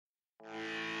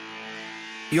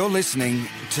You're listening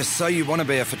to So You Want to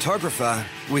Be a Photographer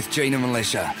with Gina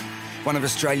Militia, one of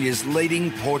Australia's leading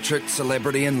portrait,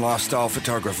 celebrity and lifestyle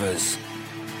photographers.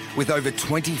 With over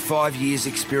 25 years'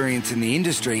 experience in the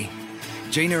industry,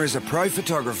 Gina is a pro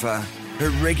photographer who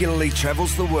regularly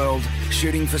travels the world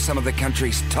shooting for some of the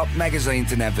country's top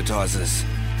magazines and advertisers.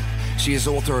 She is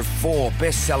author of 4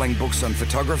 best-selling books on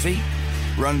photography,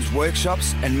 runs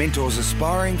workshops and mentors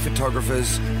aspiring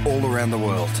photographers all around the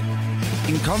world.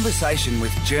 In conversation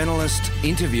with journalist,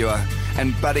 interviewer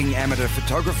and budding amateur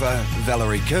photographer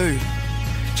Valerie Khoo,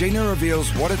 Gina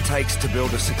reveals what it takes to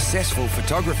build a successful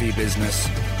photography business,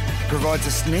 provides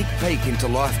a sneak peek into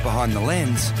life behind the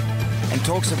lens, and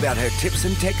talks about her tips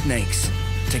and techniques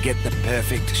to get the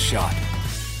perfect shot.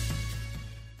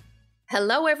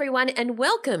 Hello, everyone, and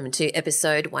welcome to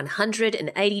episode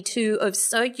 182 of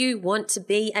So You Want to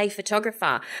Be a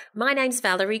Photographer. My name's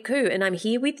Valerie Khoo, and I'm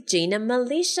here with Gina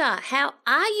Militia. How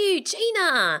are you,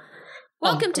 Gina?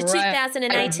 Welcome to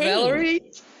 2018. Valerie.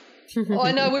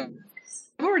 I know we've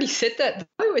already said that,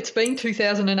 though. It's been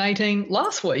 2018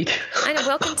 last week. I know.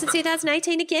 Welcome to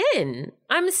 2018 again.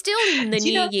 I'm still in the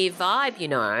New Year vibe, you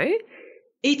know.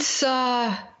 It's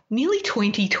nearly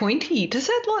 2020. Does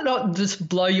that not just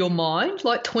blow your mind?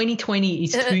 Like 2020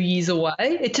 is 2 years away.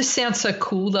 It just sounds so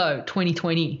cool, though,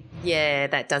 2020. Yeah,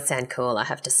 that does sound cool, I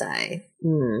have to say.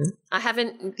 I'm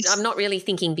not really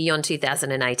thinking beyond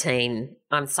 2018.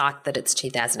 I'm psyched that it's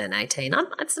 2018.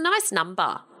 It's a nice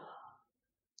number.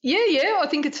 Yeah. I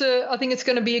think it's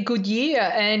going to be a good year.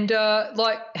 And how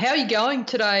are you going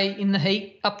today in the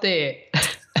heat up there?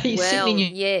 Are you sitting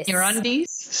in your undies,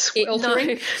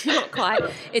 sweltering? No, not quite.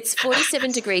 It's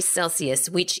 47 degrees Celsius,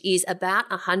 which is about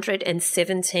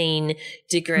 117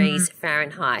 degrees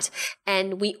Fahrenheit.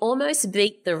 And we almost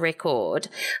beat the record.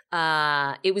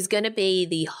 It was going to be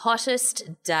the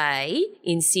hottest day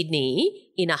in Sydney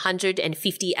in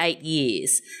 158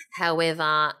 years.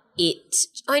 However, it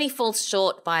only falls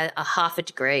short by a half a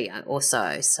degree or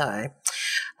so. So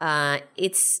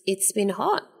it's been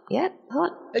hot. Yeah,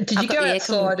 hot. Did you go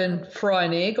outside and fry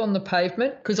an egg on the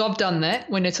pavement? Because I've done that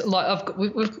when it's like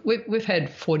we've had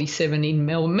 47 in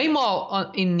Melbourne.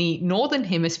 Meanwhile, in the northern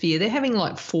hemisphere, they're having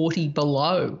like 40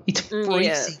 below. It's freezing.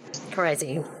 Yeah,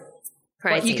 crazy.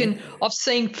 Like I've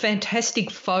seen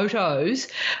fantastic photos.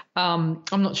 I'm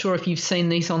not sure if you've seen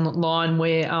these online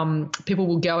where people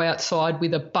will go outside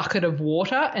with a bucket of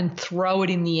water and throw it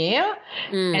in the air,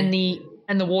 and the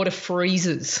water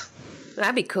freezes.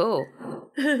 That'd be cool.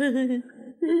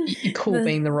 Cool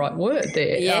being the right word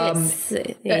there. Yes,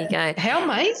 there you go. How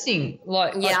amazing!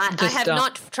 I have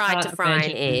not tried to fry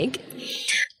an egg.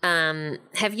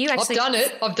 Have you actually?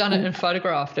 I've done it and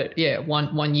photographed it. Yeah,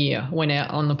 one year went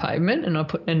out on the pavement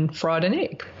and fried an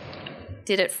egg.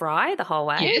 Did it fry the whole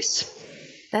way? Yes.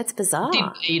 That's bizarre.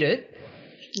 Didn't eat it.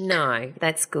 No,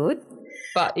 that's good.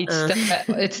 But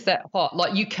it's that hot.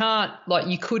 Like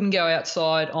you couldn't go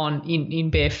outside in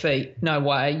bare feet. No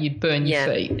way. You'd burn your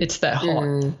feet. It's that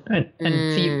hot.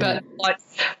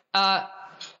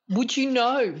 Would you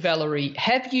know, Valerie,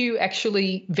 have you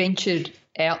actually ventured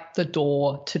out the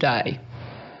door today?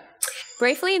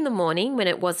 Briefly in the morning when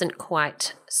it wasn't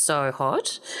quite so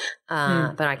hot,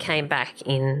 but I came back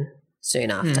in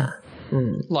soon after.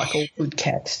 Like all good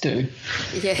cats do.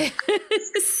 Yes.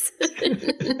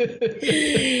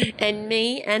 And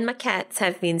me and my cats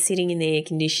have been sitting in the air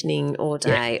conditioning all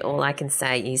day. Yeah. All I can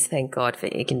say is thank God for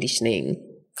air conditioning.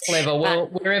 Clever. Well,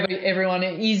 wherever everyone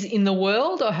is in the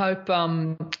world, I hope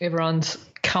everyone's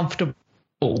comfortable.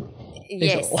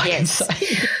 Yes, all I can say.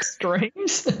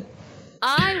 Extremes.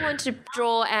 I want to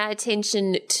draw our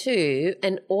attention to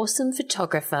an awesome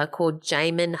photographer called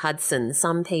Jamin Hudson.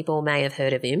 Some people may have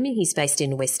heard of him. He's based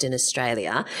in Western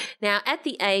Australia. Now, at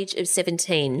the age of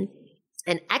 17,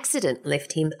 an accident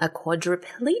left him a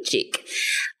quadriplegic.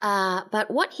 But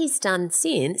what he's done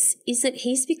since is that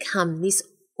he's become this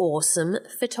awesome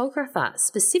photographer,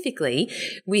 specifically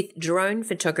with drone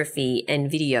photography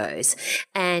and videos.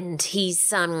 And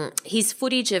his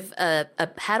footage of a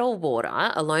paddle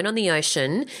boarder alone on the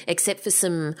ocean, except for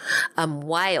some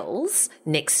whales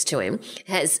next to him,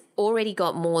 has already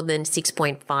got more than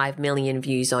 6.5 million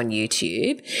views on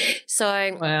YouTube.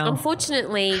 So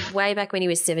Unfortunately, way back when he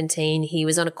was 17, he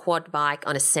was on a quad bike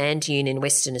on a sand dune in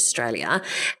Western Australia,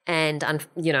 and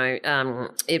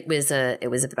it was a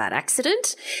bad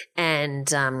accident,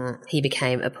 and he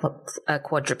became a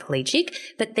quadriplegic.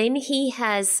 But then he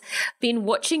has been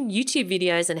watching YouTube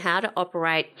videos on how to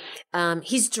operate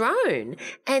his drone,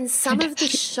 and some of the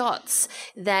shots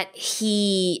that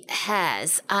he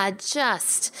has are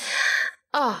just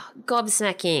Oh,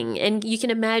 gobsmacking. And you can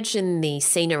imagine the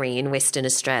scenery in Western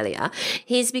Australia.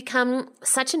 He's become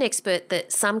such an expert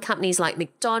that some companies like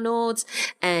McDonald's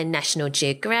and National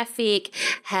Geographic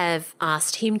have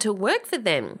asked him to work for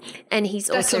them. And he's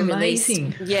That's also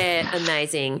amazing. released... Yeah,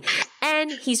 amazing.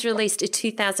 And he's released a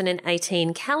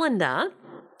 2018 calendar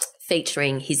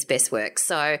featuring his best work.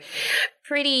 So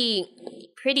pretty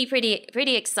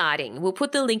exciting. We'll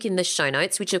put the link in the show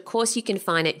notes, which of course you can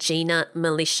find at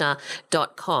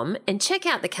ginamilicia.com, and check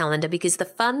out the calendar because the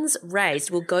funds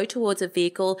raised will go towards a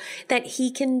vehicle that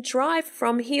he can drive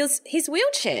from his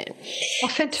wheelchair. Oh,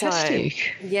 fantastic. So,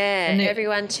 yeah,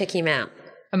 everyone check him out.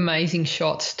 Amazing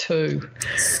shots too.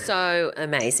 So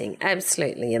amazing.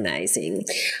 Absolutely amazing.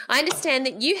 I understand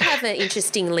that you have an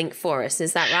interesting link for us.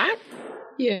 Is that right?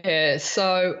 Yeah,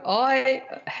 so I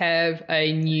have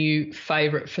a new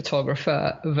favourite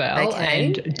photographer, Val,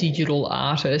 and digital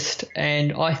artist,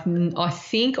 and I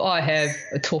think I have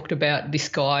talked about this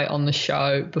guy on the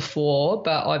show before,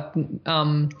 but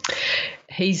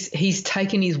he's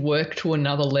taken his work to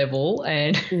another level,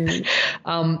 and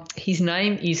his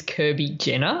name is Kirby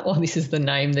Jenner, or this is the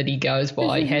name that he goes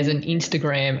by. He has an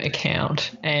Instagram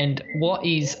account, and what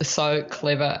is so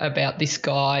clever about this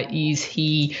guy is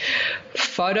he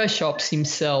photoshops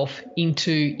himself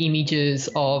into images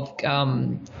of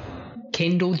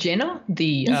Kendall Jenner,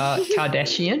 the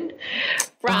Kardashian.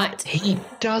 Right. But he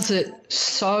does it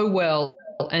so well.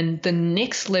 And the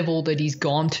next level that he's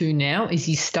gone to now is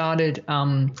he started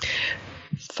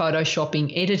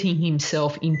photoshopping, editing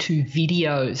himself into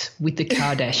videos with the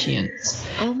Kardashians.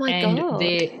 Oh, my God. And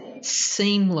they're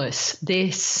seamless.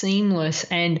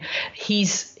 And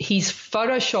his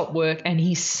Photoshop work and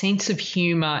his sense of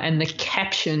humour and the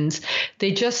captions,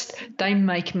 they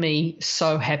make me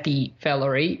so happy,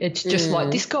 Valerie. It's just like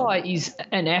this guy is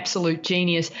an absolute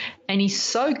genius, and he's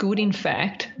so good, in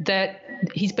fact, that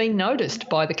he's been noticed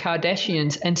by the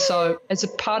Kardashians. And so as a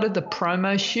part of the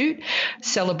promo shoot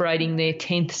celebrating their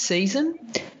 10th season,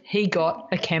 he got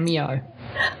a cameo.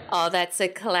 Oh, that's a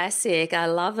classic. I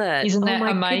love it. Isn't that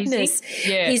amazing? Goodness.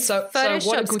 Yeah. His Photoshop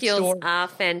what a good skills story. are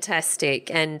fantastic,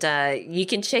 and you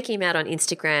can check him out on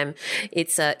Instagram.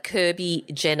 It's Kirby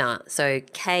Jenner, so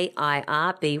Kirby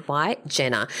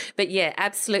Jenner. But yeah,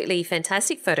 absolutely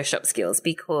fantastic Photoshop skills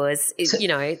because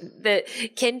the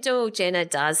Kendall Jenner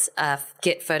does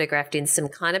get photographed in some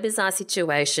kind of bizarre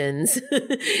situations.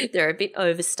 They're a bit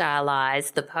over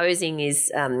stylized. The posing is,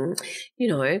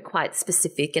 quite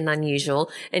specific and unusual.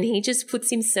 And he just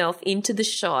puts himself into the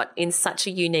shot in such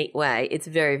a unique way. It's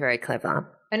very, very clever.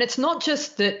 And it's not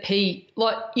just that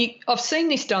I've seen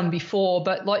this done before,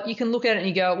 but you can look at it and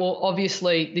you go, well,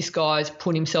 obviously this guy's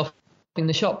put himself in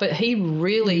the shot, but he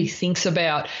really thinks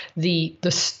about the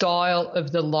style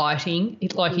of the lighting. He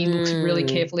looks really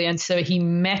carefully, and so he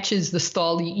matches the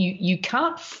style. You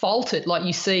can't fault it. Like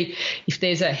you see, if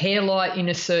there's a hair light in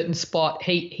a certain spot,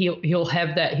 he'll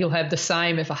have that. He'll have the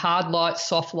same. If a hard light,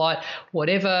 soft light,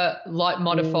 whatever light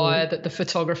modifier that the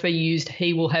photographer used,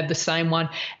 he will have the same one.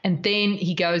 And then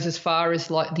he goes as far as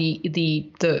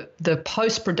the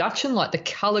post production, like the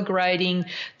color grading,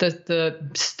 the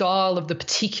style of the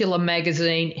particular magazine.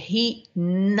 He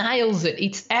nails it.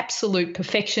 It's absolute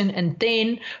perfection. And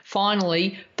then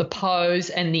finally the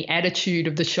pose and the attitude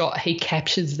of the shot, he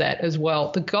captures that as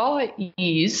well. The guy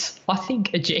is, I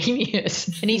think, a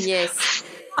genius. And he's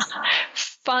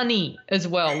funny as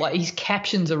well. Like his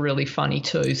captions are really funny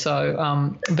too.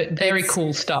 So but very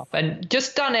cool stuff. And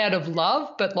just done out of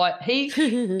love, but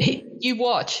you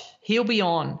watch, he'll be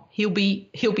on. He'll be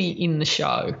in the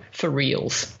show for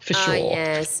reals, for sure.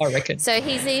 Yes. I reckon. So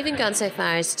he's even gone so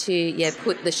far as to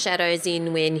put the shadows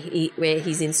in where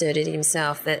he's inserted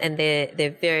himself, and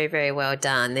they're very, very well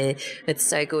done. It's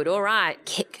so good. All right,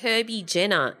 Kirby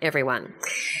Jenner, everyone.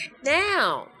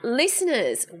 Now,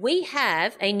 listeners, we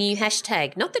have a new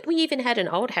hashtag. Not that we even had an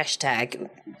old hashtag.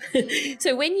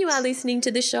 So when you are listening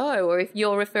to the show, or if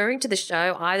you're referring to the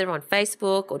show either on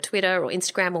Facebook or Twitter or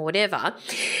Instagram or whatever,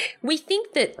 we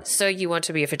think that So You Want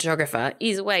to Be a Photographer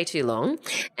is way too long,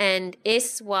 and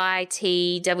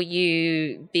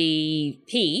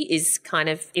SYTWBP is kind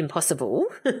of impossible.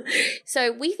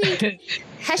 So we think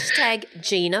hashtag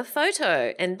Gina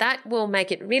Photo, and that will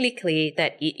make it really clear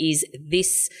that it is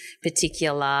this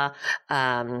particular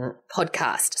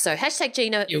podcast. So hashtag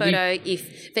Gina Photo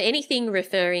if for anything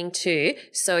referring to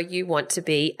So You Want to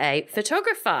Be a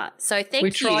Photographer. So thank you.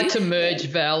 We tried to merge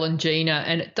Val and Gina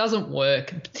and it doesn't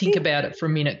work. Think about it for a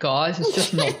minute. it, guys. It's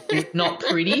just not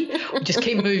pretty. Just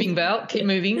keep moving, Val. Keep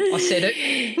moving. I said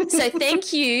it. So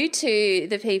thank you to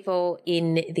the people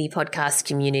in the podcast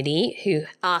community who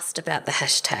asked about the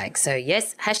hashtag. So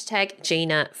yes, hashtag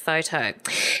Gina Photo.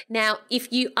 Now,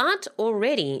 if you aren't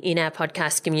already in our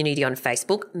podcast community on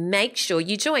Facebook, make sure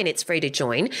you join. It's free to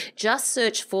join. Just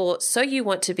search for So You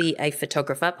Want to Be a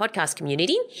Photographer podcast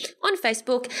community on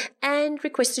Facebook and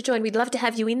request to join. We'd love to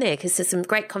have you in there because there's some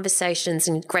great conversations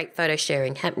and great photo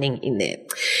sharing happening in there.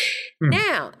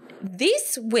 Now,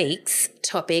 this week's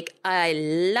topic, I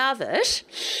love it,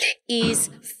 is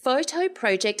photo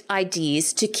project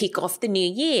ideas to kick off the new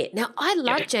year. Now, I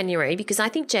love January because I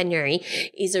think January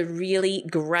is a really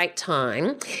great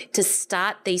time to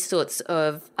start these sorts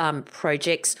of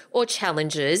projects or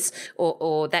challenges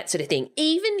or that sort of thing.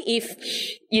 Even if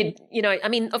I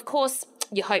mean, of course,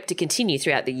 you hope to continue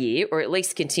throughout the year or at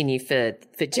least continue for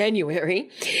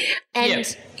January.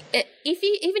 And even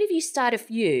if you start a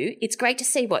few, it's great to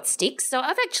see what sticks. So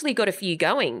I've actually got a few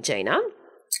going, Gina.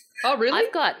 Oh, really?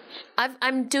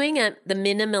 I'm doing the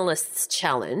minimalists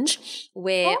challenge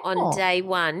where on day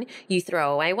 1 you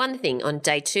throw away one thing. On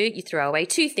day 2 you throw away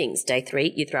 2 things. Day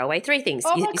 3 you throw away 3 things.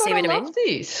 Oh, you my God, see what I I love mean?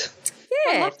 this.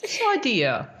 Yeah. I love this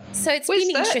idea. So it's Where's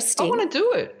been that? interesting. I want to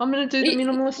do it. I'm going to do the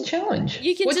minimalist challenge.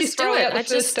 You can What did just you throw do it. out the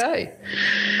first day?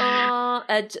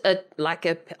 Like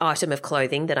a item of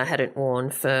clothing that I hadn't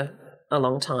worn for a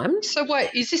long time. So wait,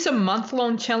 is this a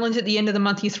month-long challenge? At the end of the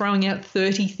month, you're throwing out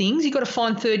 30 things? You've got to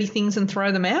find 30 things and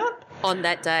throw them out? On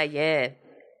that day, yeah.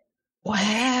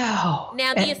 Wow.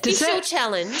 Now, the official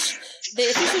challenge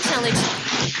is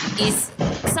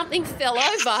something fell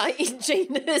over in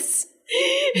Gina's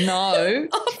No,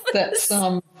 that's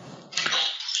the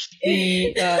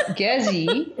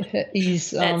Gazzy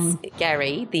is that's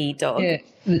Gary, the dog. yeah,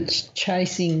 that's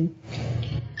chasing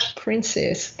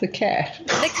Princess, the cat.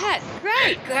 The cat.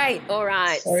 Great. All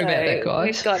right. Sorry about that,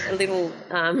 guys. We've got a little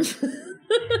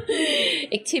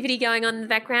activity going on in the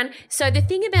background. So the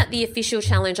thing about the official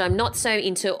challenge, I'm not so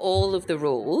into all of the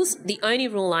rules. The only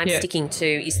rule I'm sticking to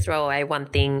is throw away one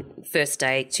thing first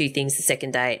day, 2 things the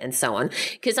second day, and so on.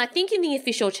 Because I think in the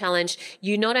official challenge,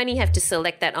 you not only have to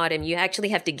select that item, you actually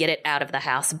have to get it out of the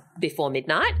house before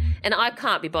midnight. And I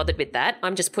can't be bothered with that.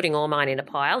 I'm just putting all mine in a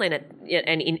pile, and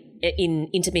in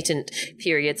intermittent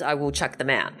periods, I will chuck them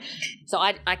out. So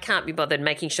I can't be bothered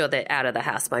making sure they're out of the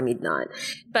house by midnight.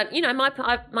 But,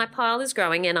 my pile is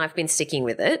growing and I've been sticking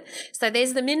with it. So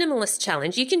there's the minimalist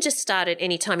challenge. You can just start it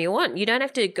any time you want. You don't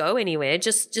have to go anywhere.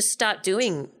 Just start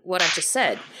doing what I've just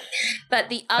said. But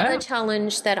the other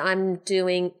challenge that I'm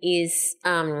doing is,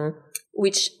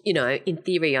 which, in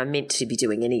theory I'm meant to be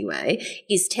doing anyway,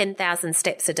 is 10,000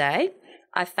 steps a day.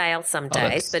 I fail some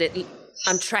days, but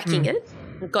I'm tracking it.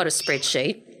 I've got a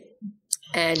spreadsheet.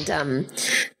 And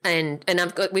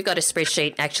we've got a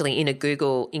spreadsheet actually in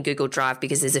Google Drive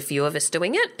because there's a few of us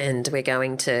doing it, and we're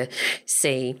going to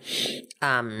see,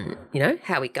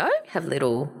 how we go. Have a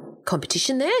little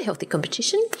competition there, healthy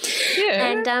competition.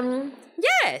 Yeah. And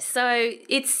so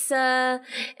it's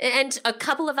and a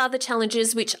couple of other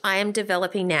challenges which I am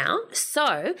developing now.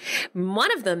 So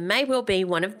one of them may well be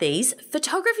one of these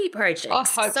photography projects. I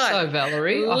hope so,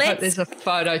 Valerie. I hope there's a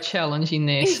photo challenge in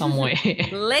there somewhere.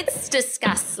 Let's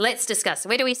discuss.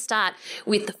 Where do we start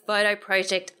with the photo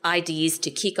project ideas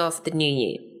to kick off the new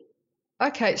year?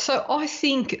 Okay, so I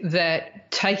think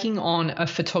that taking on a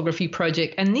photography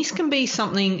project, and this can be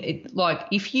something like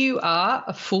if you are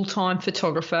a full-time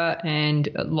photographer and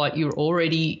like you're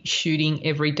already shooting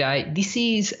every day, this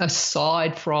is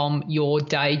aside from your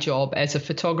day job as a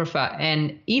photographer.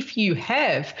 And if you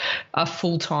have a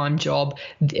full-time job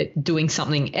doing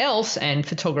something else and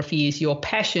photography is your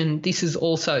passion, this is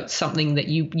also something that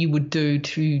you would do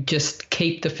to just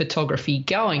keep the photography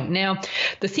going. Now,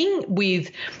 the thing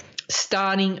with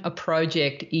starting a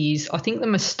project is, I think the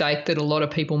mistake that a lot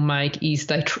of people make is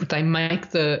they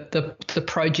make the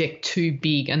project too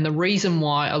big. And the reason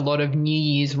why a lot of New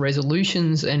Year's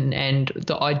resolutions and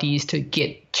the ideas to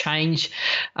change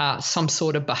some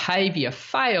sort of behavior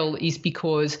fail is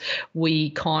because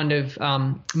we kind of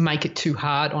make it too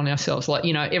hard on ourselves. Like,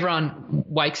 everyone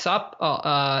wakes up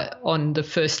on the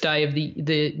first day of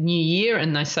the new year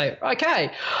and they say,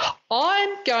 okay,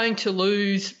 I'm going to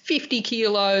lose 50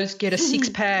 kilos, get a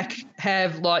six-pack,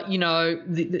 have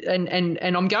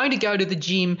and I'm going to go to the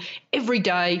gym every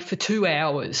day for 2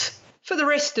 hours for the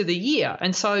rest of the year.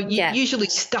 And so you usually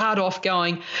start off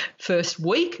going first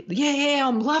week,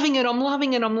 I'm loving it.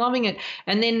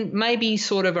 And then maybe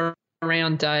sort of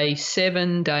around day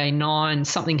 7, day 9,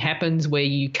 something happens where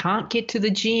you can't get to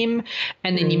the gym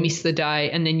and then you miss the day,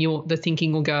 and then the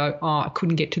thinking will go, I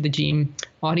couldn't get to the gym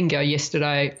I didn't go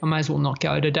yesterday, I may as well not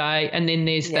go today. And then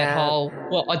there's that whole,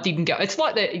 well, I didn't go. It's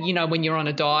like that, you know, when you're on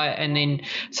a diet and then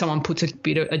someone puts a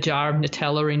jar of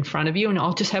Nutella in front of you and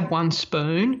I'll just have one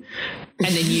spoon,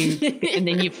 and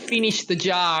then you finish the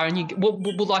jar and you, well,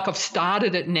 like I've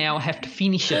started it now, I have to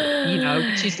finish it, you know,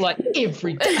 which is like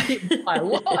every day of my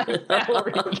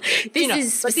life. This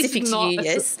is specific to you,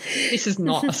 yes. This is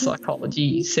not a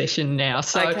psychology session now.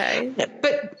 So, okay.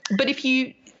 But if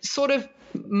you sort of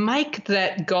make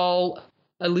that goal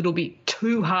a little bit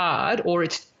too hard, or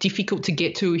it's difficult to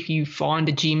get to if you find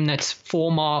a gym that's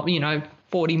 40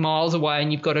 miles away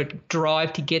and you've got to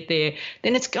drive to get there,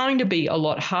 then it's going to be a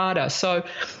lot harder. So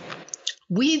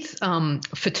with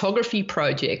photography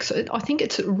projects, I think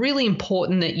it's really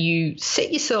important that you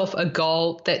set yourself a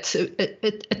goal that's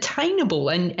attainable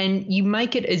and you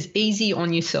make it as easy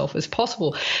on yourself as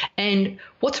possible. And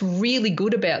what's really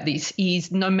good about this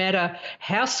is no matter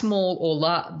how small or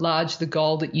large the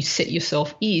goal that you set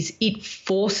yourself is, it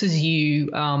forces you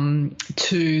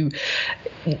to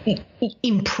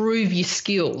improve your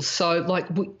skills. So like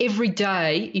every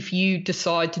day, if you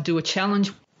decide to do a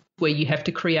challenge where you have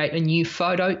to create a new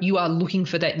photo, you are looking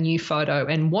for that new photo,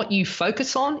 and what you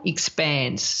focus on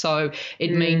expands. So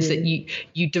it means that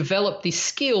you develop this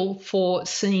skill for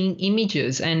seeing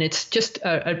images, and it's just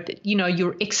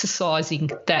you're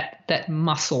exercising that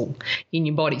muscle in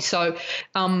your body. So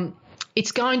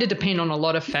it's going to depend on a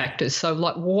lot of factors. So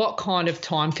like what kind of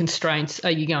time constraints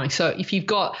are you going? So if you've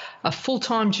got a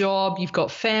full-time job, you've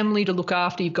got family to look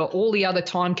after, you've got all the other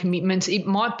time commitments, it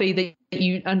might be that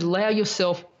you allow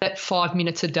yourself that 5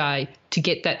 minutes a day to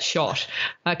get that shot,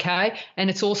 okay? And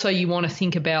it's also you want to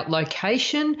think about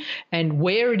location and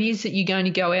where it is that you're going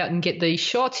to go out and get these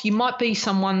shots. You might be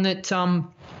someone that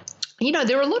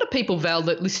there are a lot of people, Val,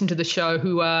 that listen to the show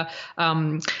who are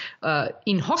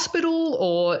in hospital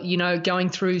or, going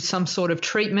through some sort of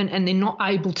treatment, and they're not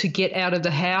able to get out of the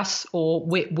house or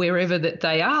wherever that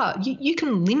they are. You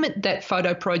can limit that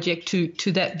photo project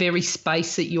to that very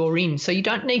space that you're in. So you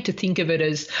don't need to think of it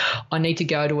as I need to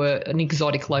go to an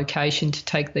exotic location to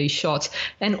take these shots.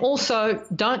 And also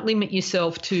don't limit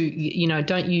yourself to,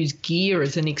 don't use gear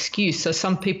as an excuse. So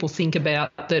some people think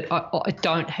about that I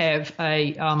don't have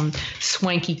a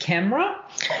swanky camera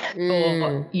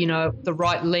or the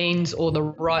right lens or the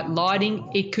right lighting.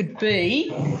 It could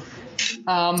be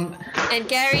and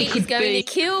Gary is going to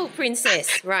kill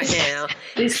Princess right now.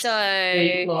 So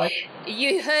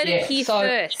you heard it here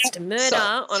first. Murder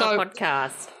on a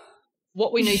podcast.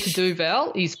 What we need to do,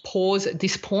 Val, is pause at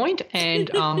this point, and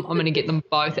I'm going to get them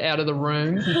both out of the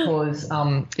room because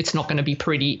it's not going to be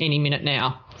pretty any minute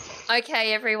now.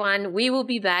 Okay, everyone, we will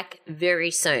be back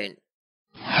very soon.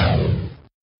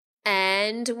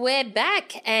 And we're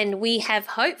back, and we have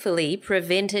hopefully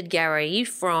prevented Gary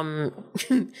from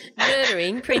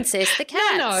murdering Princess the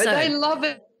cat. No, they love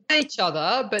each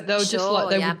other, but they were just like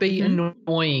they would be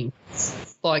annoying.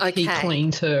 Like he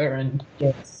cleaned her, and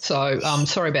so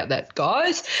sorry about that,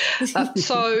 guys.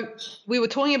 So we were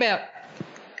talking about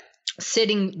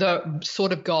setting the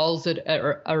sort of goals that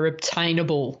are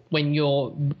obtainable when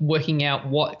you're working out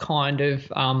what kind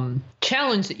of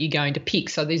challenge that you're going to pick.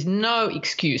 So there's no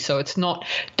excuse. So it's not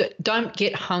 – don't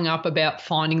get hung up about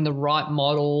finding the right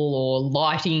model or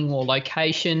lighting or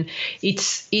location.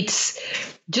 It's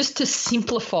just to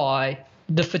simplify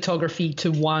the photography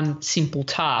to one simple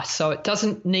task. So it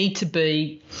doesn't need to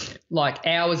be like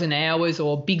hours and hours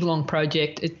or a big long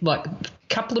project. It's like a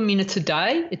couple of minutes a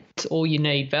day. It's all you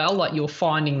need, Val. Like you're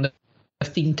finding the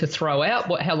thing to throw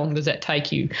out. How long does that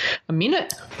take you? A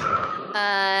minute?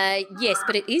 Yes,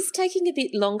 but it is taking a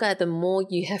bit longer the more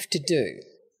you have to do,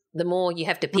 the more you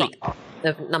have to pick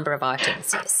the number of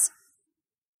items, yes.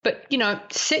 But,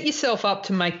 set yourself up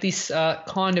to make this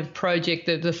kind of project,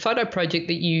 the photo project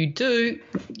that you do,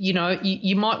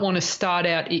 you might want to start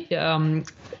out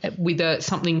with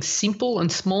something simple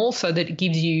and small so that it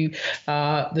gives you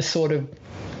the sort of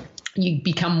you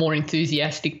become more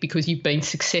enthusiastic because you've been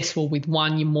successful with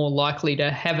one, you're more likely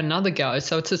to have another go.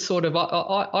 So it's a sort of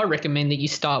I recommend that you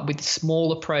start with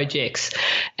smaller projects.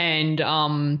 And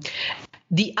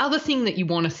the other thing that you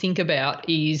want to think about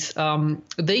is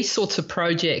these sorts of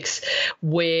projects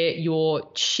where you're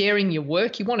sharing your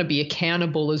work, you want to be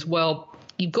accountable as well.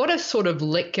 You've got to sort of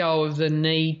let go of the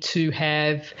need to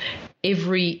have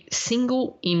every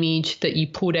single image that you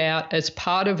put out as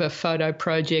part of a photo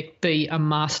project be a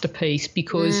masterpiece,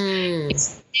 because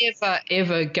it's never,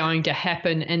 ever going to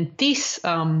happen. And this,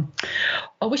 I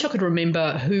wish I could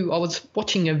remember who I was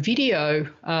watching a video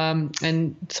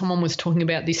and someone was talking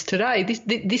about this today.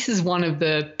 This is one of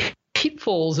the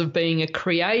pitfalls of being a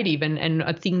creative, and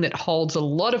a thing that holds a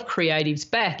lot of creatives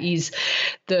back is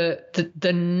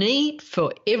the need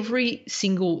for every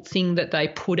single thing that they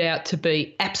put out to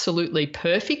be absolutely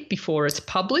perfect before it's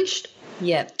published.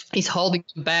 Yep. Is holding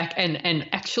them back and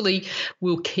actually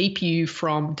will keep you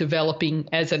from developing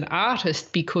as an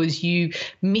artist, because you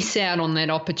miss out on that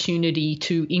opportunity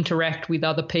to interact with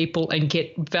other people and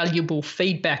get valuable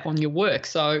feedback on your work.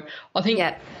 So I think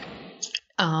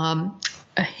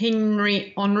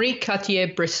Henri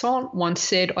Cartier-Bresson once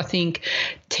said, I think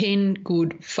 10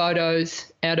 good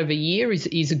photos out of a year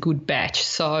is a good batch.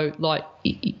 So like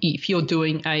if you're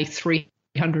doing a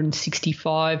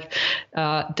 365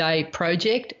 day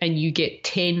project and you get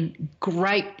 10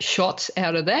 great shots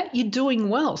out of that, you're doing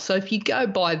well. So if you go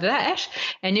by that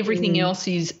and everything else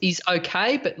is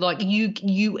okay, but like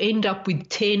you end up with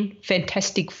 10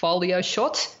 fantastic folio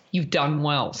shots, you've done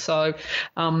well. So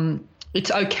it's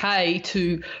okay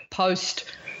to post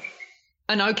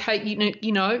an okay,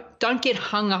 you know, don't get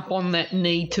hung up on that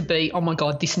need to be, oh my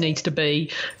God, this needs to be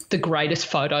the greatest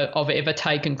photo I've ever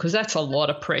taken, because that's a lot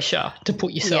of pressure to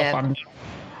put yourself under.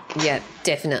 Yeah,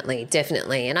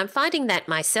 definitely. And I'm finding that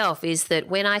myself is that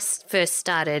when I first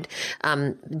started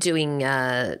doing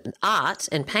art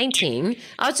and painting,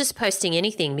 I was just posting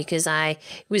anything because I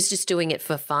was just doing it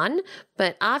for fun.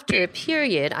 But after a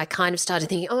period, I kind of started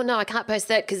thinking, oh, no, I can't post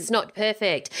that because it's not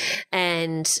perfect.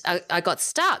 And I got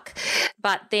stuck.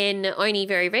 But then only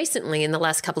very recently, in the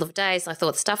last couple of days, I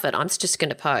thought, stuff it, I'm just going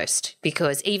to post,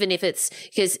 because even if it's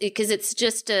 – because it's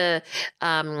just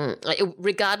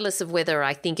regardless of whether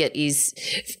I think it is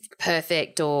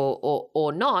perfect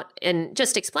or not, and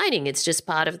just explaining it's just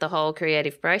part of the whole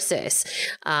creative process.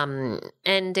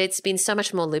 And it's been so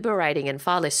much more liberating and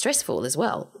far less stressful as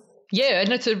well. Yeah,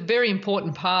 and it's a very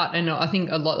important part, and I think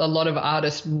a lot of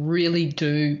artists really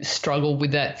do struggle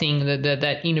with that thing,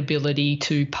 that inability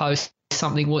to post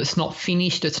something. Well, it's not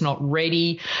finished, it's not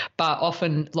ready, but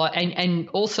often like and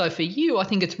also for you, I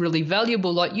think it's really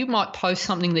valuable. Like you might post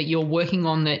something that you're working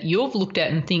on that you've looked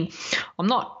at and think, I'm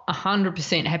not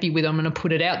 100% happy with it, I'm going to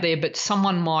put it out there, but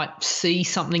someone might see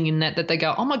something in that they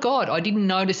go, oh my God, I didn't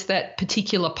notice that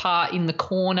particular part in the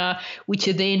corner, which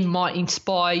then might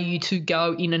inspire you to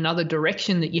go in another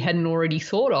direction that you hadn't already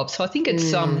thought of. So I think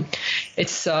it's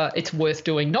worth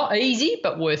doing. Not easy,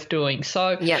 but worth doing.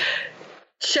 So yeah.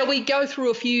 Shall we go through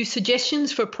a few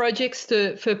suggestions for projects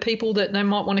for people that they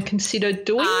might want to consider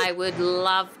doing? I would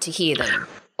love to hear them.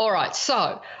 All right.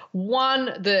 So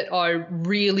one that I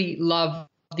really love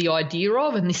the idea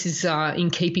of, and this is in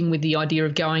keeping with the idea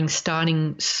of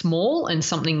starting small and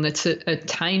something that's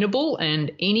attainable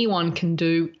and anyone can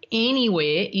do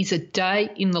anywhere, is a day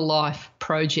in the life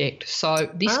project. So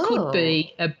this could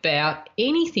be about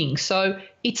anything. So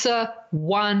it's a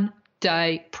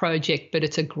one-day project, but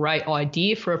it's a great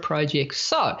idea for a project.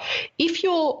 So if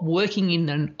you're working in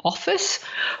an office,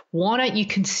 why don't you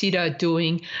consider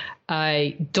doing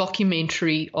a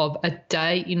documentary of a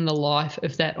day in the life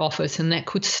of that office? And that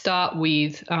could start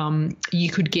with you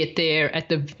could get there at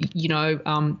the,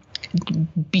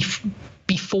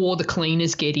 before the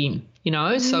cleaners get in.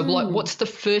 So like what's the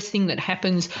first thing that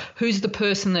happens? Who's the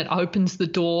person that opens the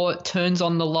door, turns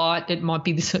on the light? It might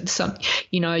be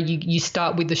you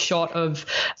start with the shot of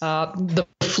a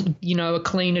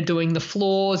cleaner doing the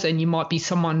floors, and you might be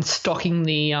someone stocking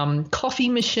the coffee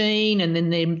machine, and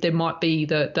then there might be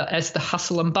as the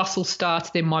hustle and bustle starts,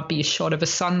 there might be a shot of a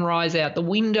sunrise out the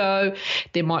window.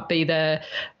 There might be the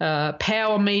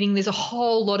power meeting. There's a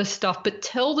whole lot of stuff, but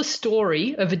tell the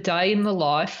story of a day in the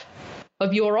life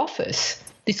of your office.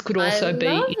 This could also be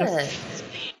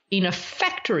in a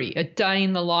factory, a day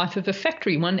in the life of a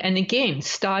factory one. And again,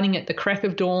 starting at the crack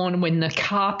of dawn when the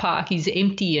car park is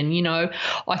empty, and,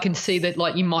 I can see that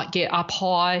like you might get up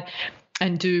high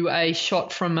and do a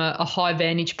shot from a high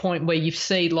vantage point where you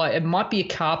see like it might be a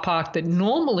car park that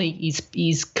normally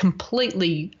is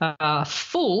completely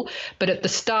full, but at the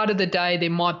start of the day there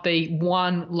might be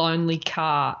one lonely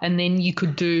car, and then you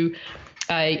could do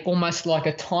almost like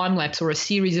a time lapse or a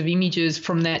series of images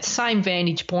from that same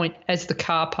vantage point as the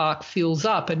car park fills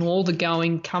up and all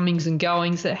the comings and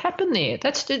goings that happen there.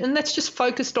 That's just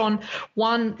focused on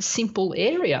one simple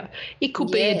area. It could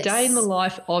be a day in the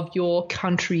life of your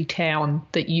country town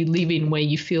that you live in where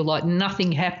you feel like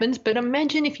nothing happens. But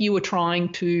imagine if you were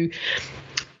trying to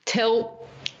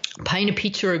paint a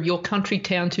picture of your country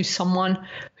town to someone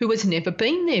who has never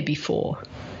been there before.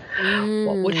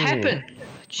 What would happen?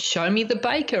 Show me the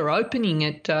baker opening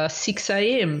at 6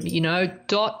 a.m.,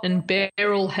 Dot and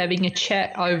Beryl having a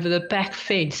chat over the back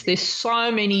fence. There's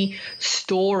so many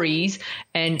stories,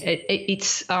 and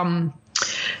it's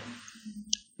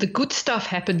the good stuff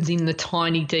happens in the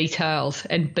tiny details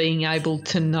and being able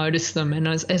to notice them. And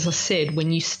as I said,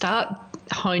 when you start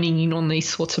honing in on these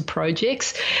sorts of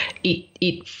projects,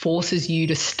 it forces you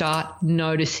to start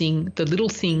noticing the little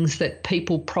things that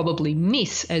people probably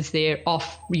miss as they're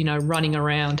off, running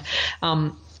around.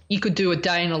 You could do a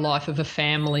day in the life of a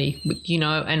family,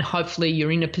 and hopefully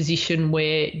you're in a position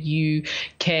where you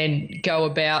can go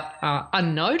about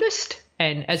unnoticed.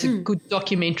 And as a good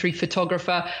documentary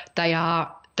photographer,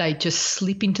 they just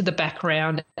slip into the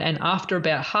background, and after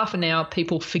about half an hour,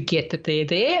 people forget that they're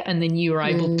there, and then you are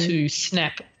able to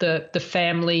snap the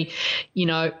family,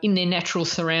 in their natural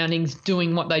surroundings,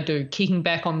 doing what they do, kicking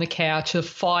back on the couch, a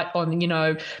fight on,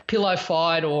 pillow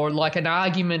fight, or like an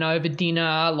argument over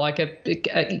dinner, like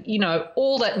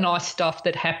all that nice stuff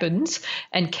that happens,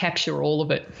 and capture all of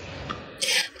it.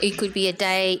 It could be a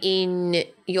day in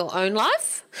your own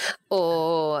life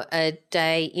or a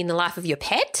day in the life of your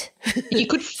pet. You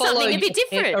could follow something a bit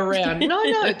different around. No,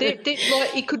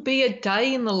 it could be a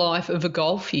day in the life of a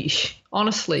goldfish.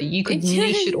 Honestly, you could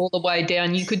niche it all the way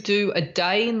down. You could do a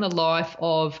day in the life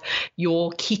of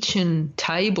your kitchen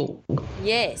table.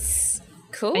 Yes.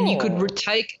 Cool. And you could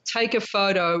take a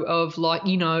photo of,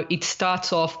 it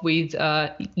starts off with,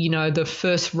 the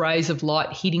first rays of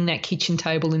light hitting that kitchen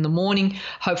table in the morning.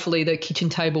 Hopefully the kitchen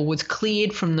table was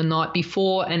cleared from the night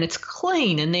before and it's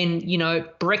clean. And then,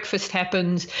 breakfast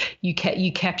happens, you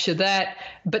capture that,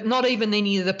 but not even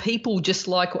any of the people, just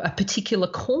like a particular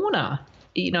corner.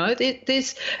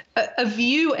 There's a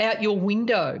view out your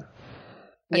window.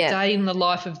 A day in the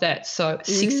life of that. So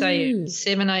 6 a.m.,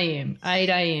 7 a.m., 8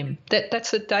 a.m.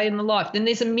 That's a day in the life. Then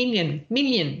there's a million.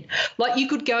 Like you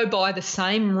could go by the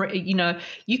same,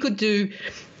 you could do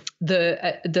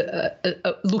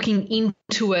the looking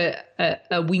into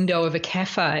a window of a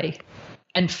cafe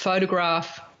and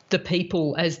photograph the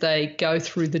people as they go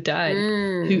through the day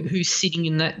who's sitting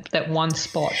in that one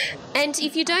spot. And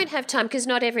if you don't have time, because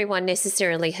not everyone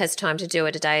necessarily has time to do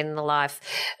it a day in the life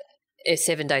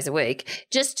 7 days a week,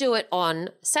 just do it on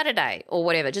Saturday or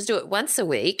whatever. Just do it once a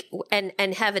week and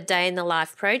have a day in the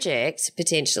life project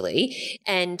potentially,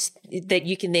 and that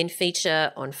you can then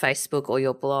feature on Facebook or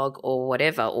your blog or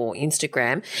whatever, or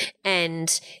Instagram,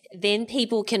 and then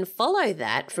people can follow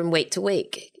that from week to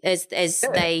week as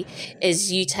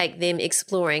you take them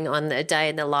exploring on a day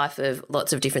in the life of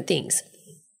lots of different things.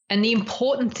 And the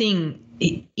important thing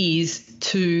is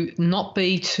to not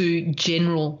be too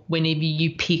general whenever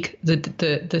you pick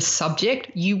the subject.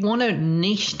 You want to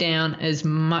niche down as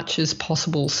much as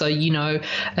possible. So, a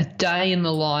day in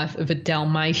the life of a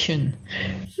Dalmatian,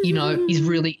 is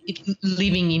really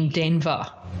living in Denver.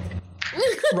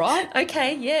 Right?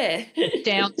 Okay, yeah.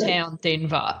 Downtown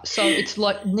Denver. So it's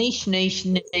like niche, and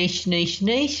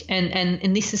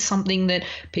this is something that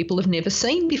people have never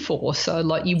seen before. So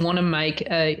like you want to make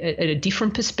a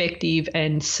different perspective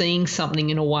and seeing something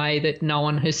in a way that no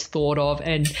one has thought of.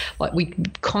 And like we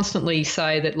constantly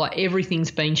say that like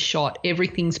everything's been shot,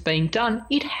 everything's been done.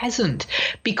 It hasn't,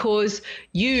 because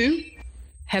you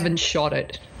haven't shot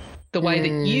it the way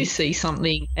that you see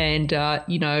something, and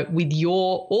with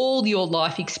all your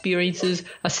life experiences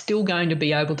are still going to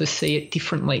be able to see it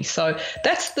differently. So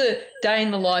that's the day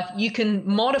in the life. You can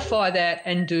modify that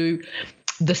and do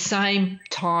the same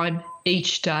time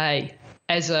each day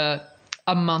as a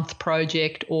month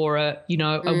project, or a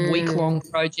week-long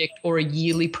project, or a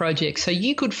yearly project. So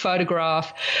you could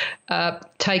photograph,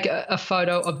 take a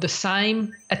photo of at the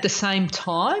same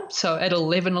time. So at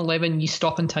 11:11 you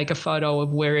stop and take a photo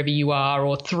of wherever you are,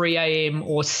 or 3 a.m.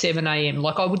 or 7 a.m.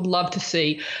 Like I would love to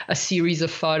see a series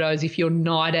of photos, if you're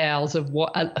night owls, of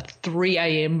what a 3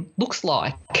 a.m. looks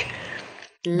like.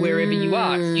 Wherever you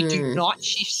are. If you do night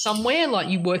shift somewhere, like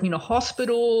you work in a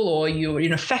hospital or you're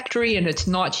in a factory and it's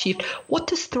night shift, what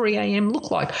does 3 a.m.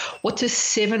 look like? What does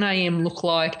 7 a.m. look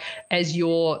like as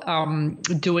you're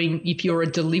doing, if you're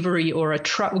a delivery or a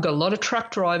truck? We've got a lot of truck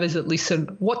drivers that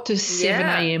listen. What does 7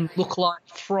 a.m. look like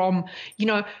from,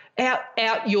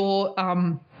 out your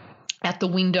out the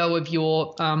window of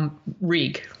your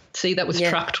rig? See, that was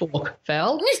truck talk,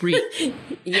 Val.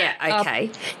 Yeah,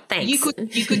 okay. Thanks.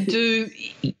 You could do,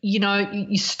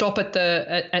 you stop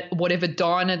at whatever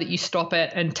diner that you stop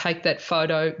at and take that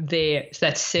photo there.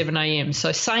 That's 7 a.m.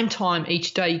 So same time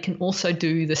each day. You can also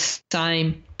do the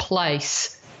same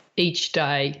place each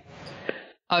day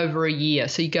over a year.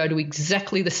 So you go to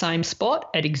exactly the same spot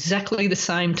at exactly the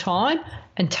same time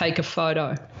and take a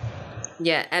photo.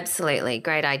 Yeah, absolutely.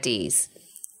 Great ideas.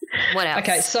 What else?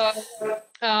 Okay, so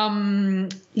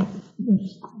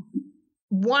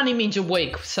 1 image a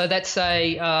week. So that's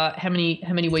how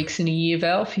many weeks in a year,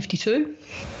 Val? 52?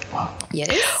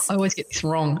 Yes. I always get this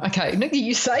wrong. Okay, no,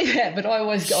 you say that, but I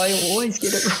always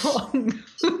get it wrong.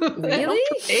 Really? I'm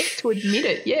prepared to admit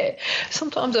it, yeah.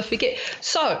 Sometimes I forget.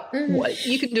 So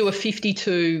you can do a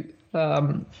 52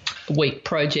 week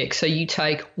project. So you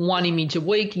take 1 image a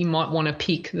week. You might want to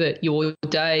pick that your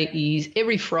day is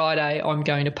every Friday I'm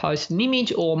going to post an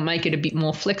image, or make it a bit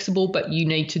more flexible, but you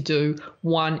need to do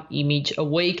 1 image a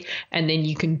week, and then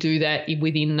you can do that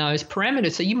within those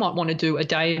parameters. So you might want to do a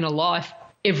day in a life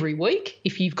every week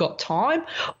if you've got time,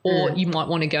 or you might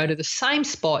want to go to the same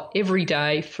spot every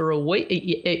day for a week,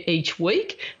 each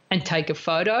week, and take a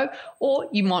photo, or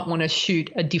you might want to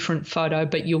shoot a different photo,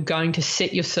 but you're going to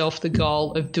set yourself the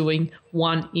goal of doing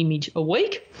 1 image a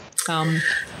week. I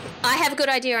have a good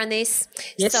idea on this.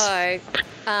 Yes. So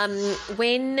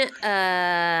when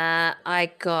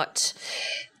I got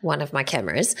one of my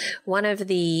cameras, one of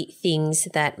the things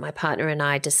that my partner and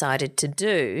I decided to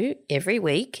do every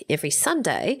week, every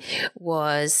Sunday,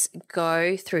 was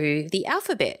go through the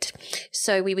alphabet.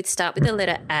 So we would start with the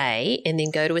letter A and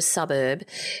then go to a suburb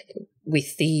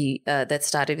with the that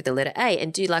started with the letter A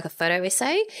and do like a photo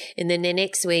essay. And then the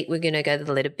next week we're going to go to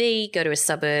the letter B, go to a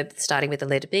suburb starting with the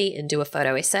letter B and do a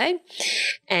photo essay,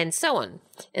 and so on.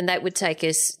 And that would take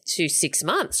us to 6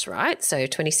 months, right? So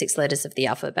 26 letters of the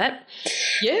alphabet.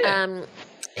 Yeah.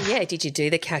 Yeah, did you do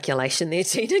the calculation there,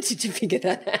 Tina? Did you figure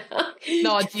that out?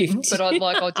 No, I didn't, but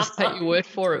I'll just take your word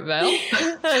for it, Val.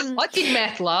 I did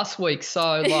math last week, so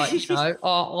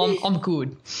I'm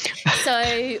good.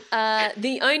 So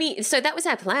that was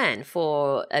our plan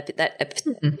for a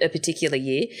particular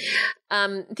year.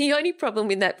 The only problem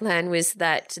with that plan was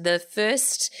that the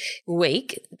first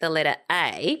week, the letter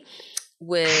A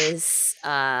was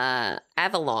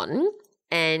Avalon.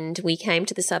 And we came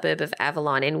to the suburb of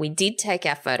Avalon and we did take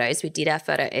our photos. We did our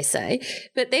photo essay.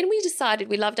 But then we decided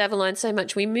we loved Avalon so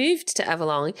much we moved to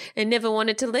Avalon and never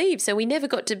wanted to leave. So we never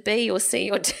got to B or C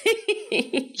or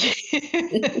D.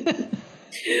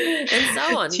 And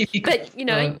so on. But,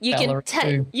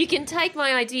 you can take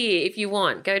my idea if you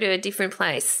want. Go to a different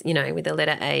place, with the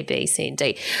letter A, B, C, and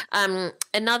D.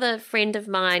 Another friend of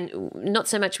mine, not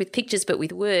so much with pictures but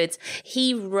with words,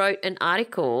 he wrote an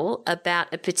article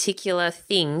about a particular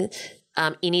thing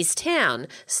in his town,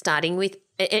 starting with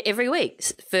every week.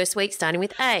 First week starting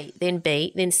with A, then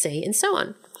B, then C, and so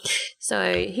on.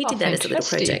 So he did that as a little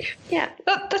project. Yeah.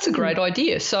 That's a great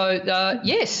idea. So,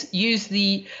 yes, use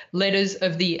the letters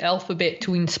of the alphabet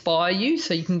to inspire you.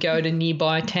 So you can go to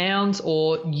nearby towns,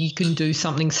 or you can do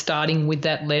something starting with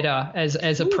that letter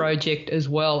as a project as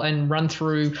well and run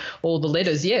through all the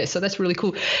letters. Yeah, so that's really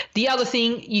cool. The other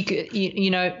thing, you could,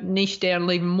 niche down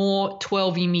even more,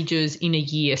 12 images in a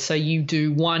year. So you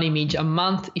do 1 image a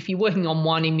month. If you're working on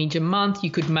 1 image a month,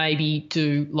 you could maybe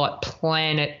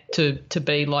plan it to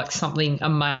be like something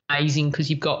amazing because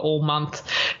you've got all month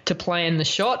to plan the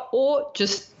shot, or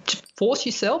just force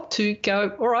yourself to go,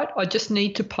 all right, I just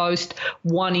need to post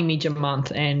 1 image a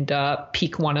month and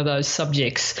pick one of those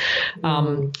subjects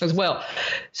as well.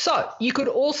 So you could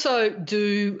also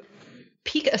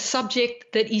pick a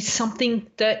subject that is something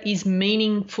that is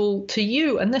meaningful to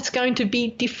you, and that's going to be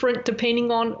different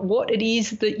depending on what it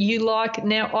is that you like.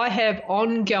 Now, I have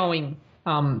ongoing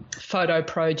photo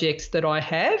projects that I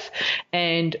have,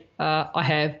 and I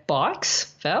have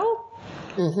bikes, Val.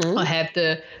 Mm-hmm. I have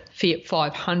the Fiat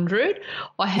 500.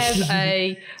 I have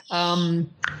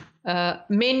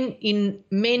men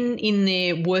in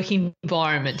their work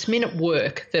environments, men at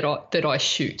work that I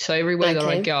shoot. So everywhere that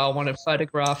I go, I want to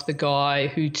photograph the guy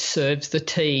who serves the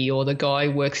tea, or the guy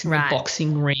who works in the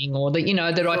boxing ring, or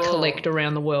that I collect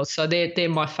around the world. So they're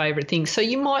my favourite things. So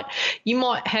you might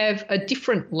have a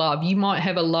different love. You might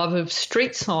have a love of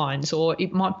street signs, or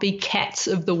it might be cats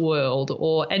of the world,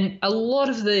 and a lot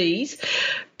of these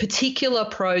particular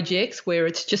projects where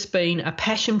it's just been a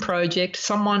passion project,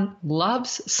 someone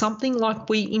loves something, like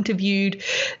we interviewed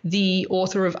the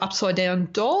author of Upside Down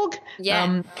Dog,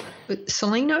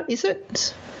 Selena, is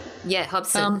it? Yeah,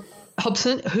 Hobson.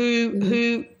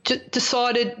 Who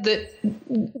decided that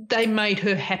they made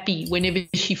her happy whenever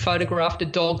she photographed a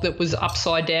dog that was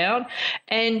upside down,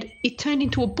 and it turned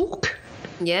into a book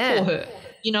for her.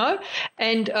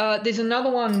 And there's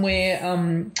another one where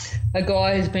a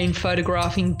guy has been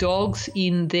photographing dogs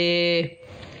in their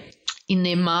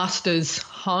masters'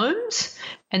 homes,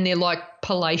 and they're like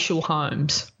palatial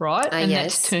homes, right?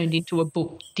 That's turned into a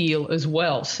book deal as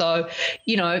well. So,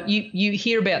 you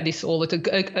hear about this all the time.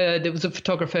 There was a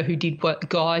photographer who did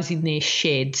guys in their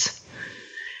sheds.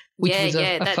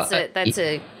 That's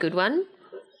a good one.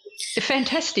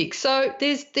 Fantastic. So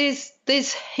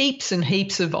there's heaps and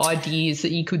heaps of ideas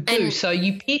that you could do. And so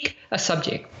you pick a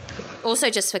subject. also,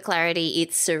 just for clarity,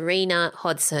 it's Serena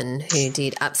Hodson who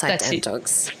did Upside Down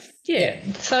Dogs. Yeah.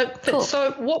 So Cool.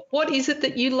 so what is it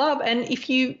that you love? And if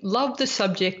you love the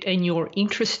subject and you're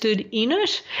interested in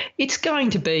it, it's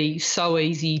going to be so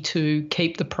easy to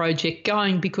keep the project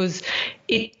going because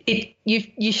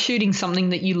you're shooting something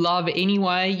that you love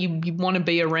anyway. You want to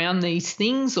be around these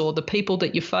things or the people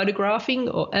that you're photographing,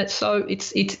 so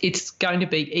it's going to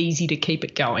be easy to keep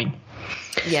it going.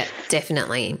 Yeah,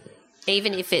 definitely.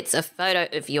 Even if it's a photo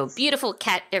of your beautiful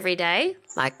cat every day,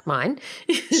 like mine.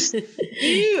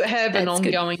 You have an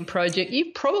ongoing project.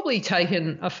 You've probably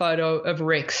taken a photo of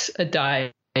Rex a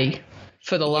day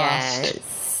for the last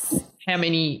how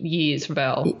many years,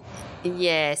 Val?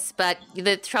 Yes, but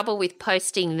the trouble with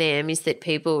posting them is that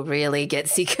people really get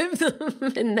sick of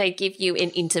them and they give you an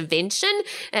intervention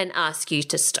and ask you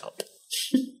to stop.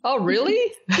 Oh,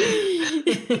 really?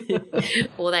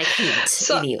 Or they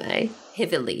hint anyway,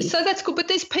 heavily. So that's good. But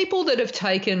there's people that have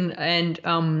taken and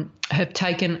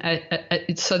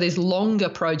so there's longer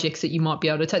projects that you might be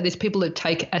able to take. There's people that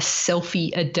take a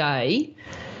selfie a day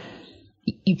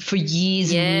for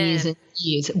years and years and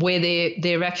years, where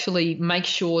they're actually make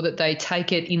sure that they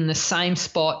take it in the same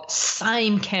spot,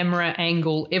 same camera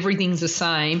angle, everything's the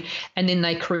same, and then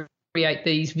they create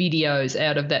these videos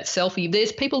out of that selfie.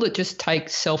 There's people that just take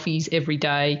selfies every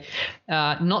day,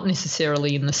 not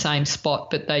necessarily in the same spot,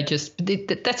 but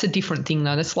that's a different thing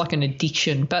though. That's like an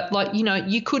addiction. But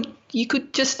you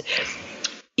could just,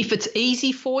 if it's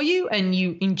easy for you and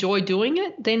you enjoy doing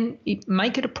it, then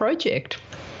make it a project.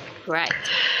 Right.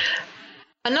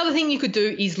 Another thing you could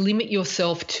do is limit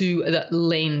yourself to the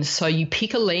lens. So you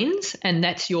pick a lens and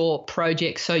that's your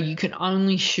project. So you can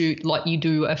only shoot, like you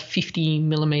do a 50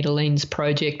 millimeter lens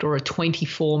project or a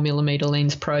 24 millimeter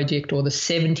lens project or the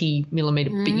 70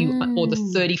 millimeter, or the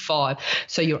 35.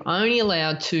 So you're only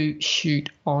allowed to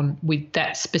shoot on with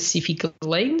that specific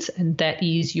lens, and that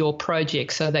is your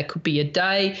project. So that could be a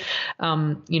day,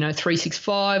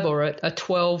 365 or a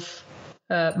 12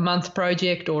 month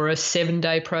project or a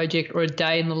 7-day project or a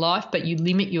day in the life, but you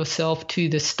limit yourself to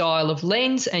the style of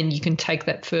lens, and you can take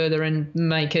that further and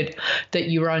make it that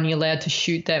you're only allowed to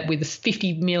shoot that with a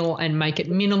 50 mil and make it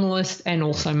minimalist, and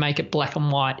also make it black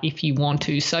and white if you want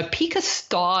to. So pick a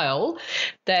style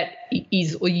that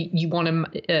is, or you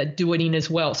want to do it in as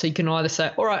well. So you can either say,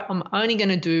 all right, I'm only going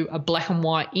to do a black and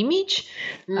white image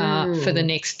for the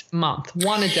next month,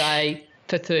 one a day,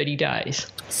 for 30 days.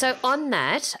 So on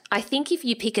that, I think if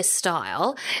you pick a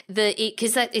style,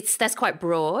 because that's quite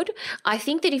broad, I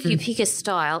think that if you pick a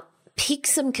style, pick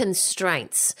some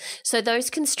constraints. So those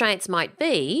constraints might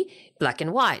be black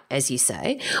and white, as you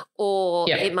say, or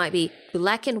it might be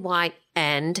black and white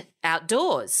and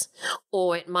outdoors,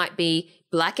 or it might be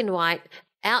black and white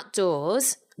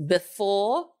outdoors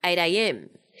before 8 a.m.,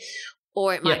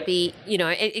 or it might be,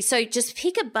 so just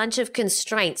pick a bunch of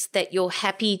constraints that you're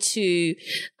happy to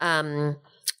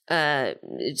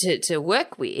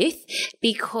work with,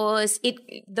 because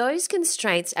those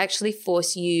constraints actually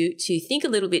force you to think a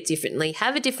little bit differently,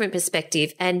 have a different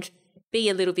perspective, and be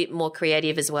a little bit more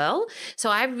creative as well. So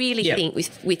I really think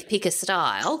with pick a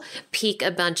style, pick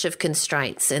a bunch of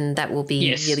constraints, and that will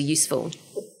be really useful.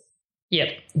 Yep,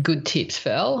 good tips,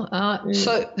 Val.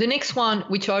 So the next one,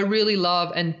 which I really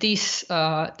love, and this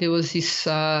there was this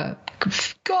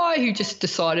guy who just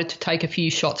decided to take a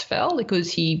few shots, Val,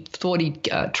 because he thought he'd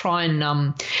try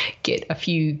and get a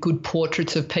few good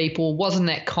portraits of people, wasn't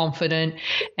that confident,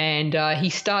 and he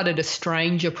started a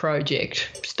stranger project,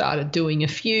 started doing a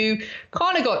few,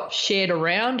 kind of got shared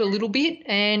around a little bit,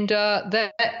 and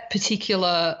that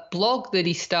particular blog that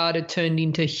he started turned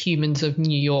into Humans of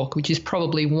New York, which is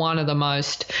probably one of the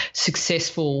most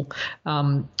successful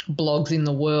blogs in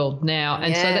the world now.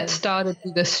 And so that started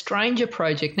with a stranger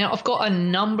project. Now, I've got a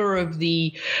number of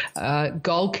the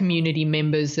Gold community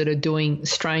members that are doing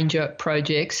stranger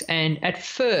projects, and at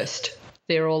first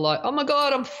they're all like, oh my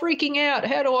God, I'm freaking out.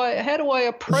 How do I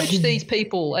approach these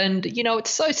people? And, it's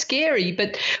so scary,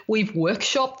 but we've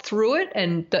workshopped through it,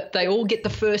 and that they all get the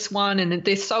first one, and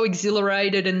they're so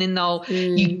exhilarated. And then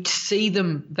you see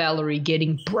them, Valerie,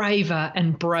 getting braver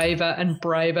and braver and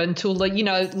braver until,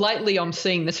 lately I'm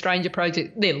seeing the stranger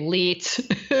project, they're lit.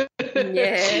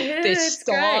 They're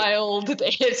styled.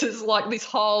 There's just like this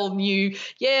whole new,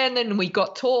 and then we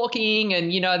got talking,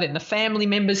 and, then the family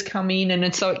members come in,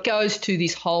 and so it goes to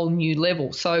this whole new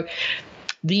level. So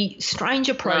the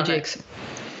stranger projects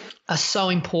are so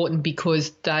important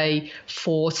because they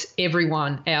force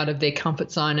everyone out of their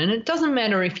comfort zone. And it doesn't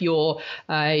matter if you're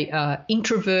a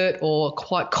introvert or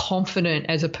quite confident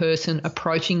as a person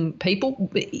approaching people.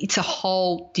 It's a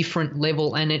whole different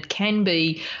level, and it can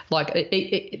be like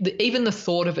even the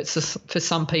thought of it for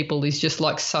some people is just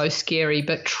like so scary.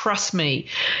 But trust me,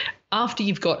 after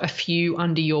you've got a few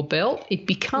under your belt, it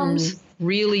becomes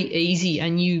really easy,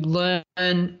 and you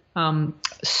learn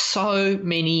so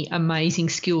many amazing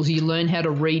skills. You learn how to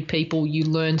read people. You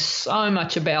learn so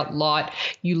much about light.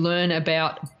 You learn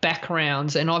about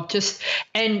backgrounds. And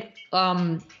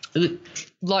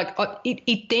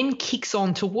it then kicks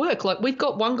on to work. Like we've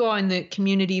got one guy in the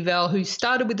community, Val, who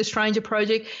started with the Stranger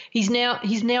Project. He's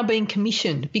now being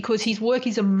commissioned because his work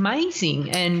is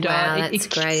amazing, and wow, it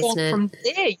great, kicks on from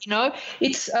there. You know,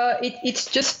 it's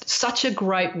just such a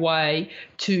great way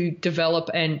to develop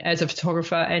and as a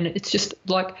photographer, and it's just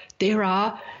like there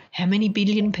are how many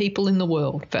billion people in the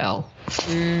world, Val?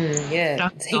 Yeah,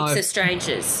 heaps of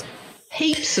strangers.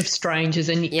 Heaps of strangers,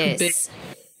 and it could be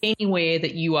anywhere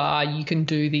that you are, you can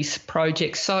do this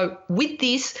project. So with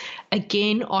this,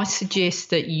 again, I suggest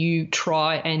that you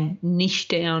try and niche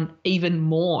down even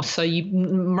more. So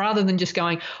you, rather than just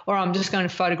going, all right, I'm just going to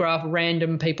photograph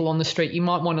random people on the street, you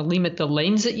might want to limit the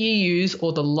lens that you use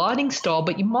or the lighting style,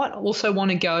 but you might also want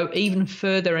to go even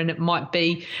further, and it might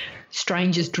be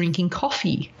strangers drinking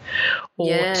coffee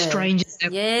or strangers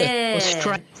at work, or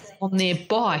strangers on their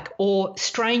bike, or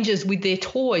strangers with their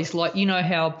toys. Like, you know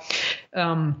how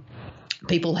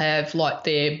people have like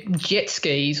their jet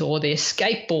skis or their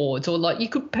skateboards, or like you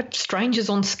could have strangers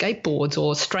on skateboards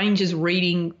or strangers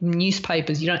reading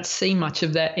newspapers. You don't see much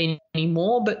of that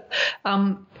anymore, but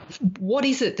what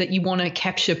is it that you want to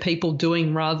capture people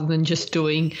doing rather than just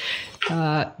doing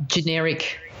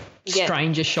generic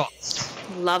stranger shots?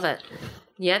 Love it.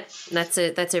 Yep, that's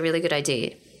a really good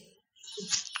idea.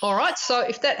 All right, so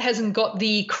if that hasn't got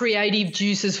the creative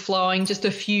juices flowing, just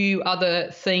a few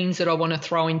other themes that I want to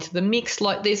throw into the mix.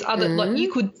 Like there's other, like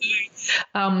you could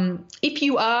do, if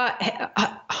you are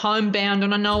homebound,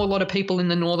 and I know a lot of people in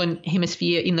the Northern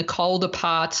Hemisphere in the colder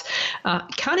parts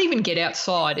can't even get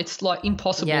outside. It's like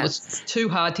impossible. Yeah. It's too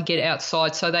hard to get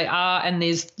outside. So they are, and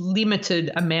there's limited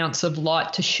amounts of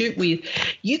light to shoot with.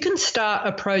 You can start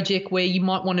a project where you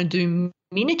might want to do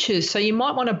miniatures. So you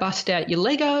might want to bust out your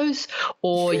Legos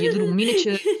or your little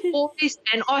miniature toys.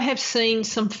 And I have seen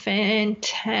some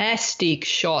fantastic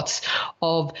shots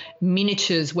of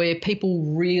miniatures where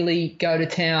people really go to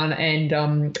town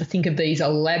and think of these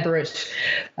elaborate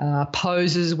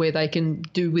poses where they can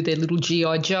do with their little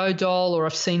G.I. Joe doll, or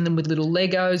I've seen them with little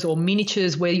Legos or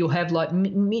miniatures where you'll have like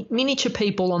miniature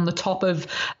people on the top of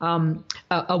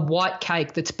a white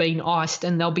cake that's been iced,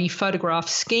 and they'll be photographed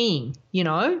skiing, you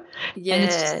know? Yeah. And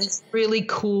it's just really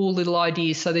cool little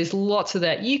ideas. So there's lots of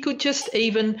that. You could just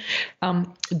even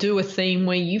do a theme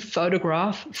where you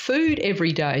photograph food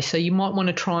every day. So you might want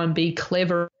to try and be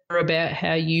clever about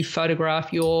how you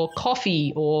photograph your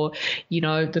coffee or, you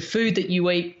know, the food that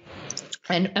you eat.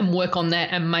 And work on that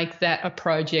and make that a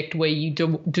project where you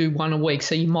do one a week.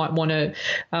 So you might want to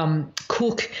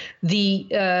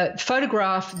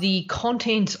photograph the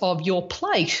contents of your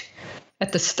plate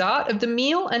at the start of the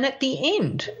meal and at the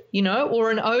end, you know,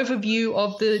 or an overview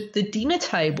of the dinner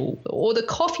table or the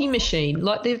coffee machine.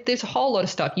 Like there's a whole lot of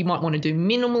stuff. You might want to do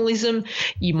minimalism.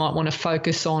 You might want to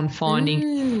focus on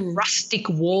finding rustic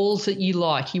walls that you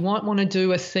like. You might want to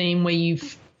do a theme where you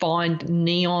find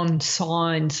neon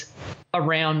signs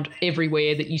around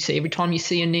everywhere that you see. Every time you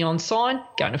see a neon sign,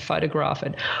 go and photograph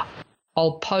it.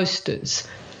 Old posters,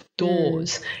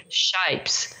 doors,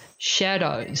 shapes,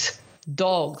 shadows,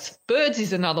 dogs. Birds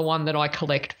is another one that I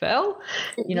collect, Val.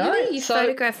 You know, really? You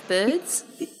photograph birds?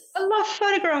 I love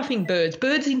photographing birds.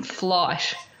 Birds in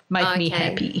flight make me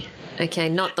happy. Okay,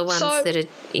 not the ones that are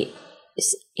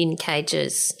in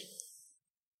cages.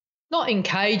 Not in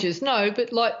cages, no,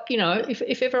 but like, you know,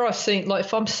 if ever I've seen, like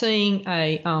if I'm seeing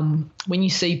when you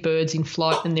see birds in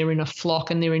flight and they're in a flock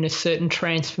and they're in a certain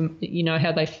transform, you know,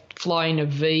 how they fly in a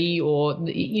V or,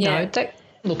 you know, that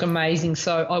look amazing.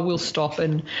 So I will stop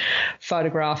and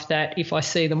photograph that if I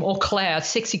see them. Or clouds,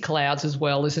 sexy clouds as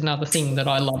well is another thing that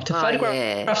I love to photograph.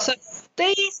 Yeah. So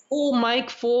these all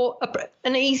make for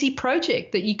an easy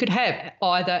project that you could have,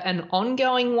 either an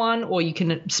ongoing one or you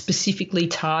can specifically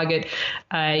target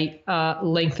a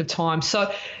length of time.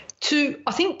 So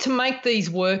I think to make these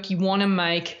work, you want to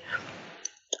make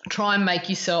try and make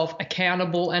yourself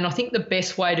accountable. And I think the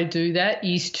best way to do that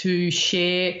is to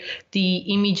share the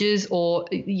images or,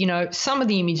 some of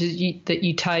the images that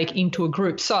you take into a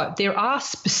group. So there are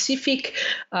specific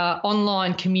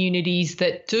online communities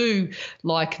that do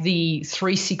like the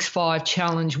 365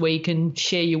 challenge where you can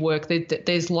share your work.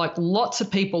 There's like lots of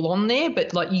people on there,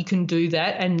 but like you can do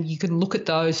that and you can look at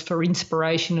those for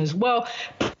inspiration as well.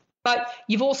 But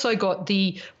you've also got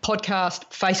the podcast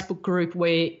Facebook group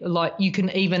where like you can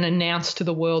even announce to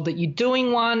the world that you're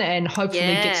doing one and hopefully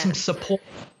get some support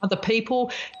from other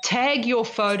people. Tag your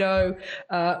photo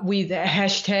with a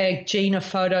hashtag Gina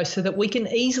Photo so that we can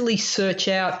easily search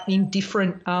out in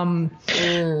different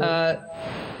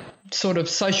sort of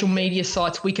social media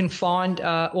sites. We can find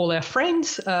all our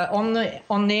friends on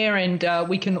there, and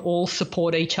we can all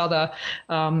support each other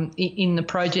in the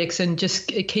projects and just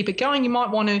keep it going. You might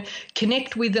want to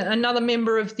connect with another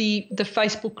member of the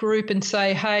Facebook group and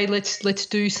say, hey, let's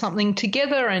do something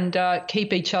together and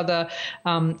keep each other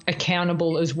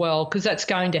accountable as well, because that's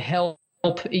going to help.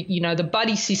 The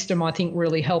buddy system, I think,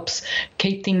 really helps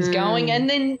keep things going. And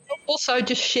then also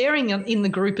just sharing in the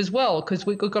group as well, because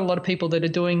we've got a lot of people that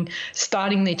are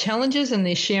starting their challenges and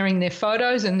they're sharing their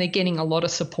photos and they're getting a lot of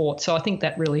support. So I think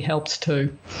that really helps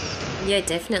too. Yeah,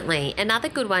 definitely. Another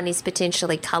good one is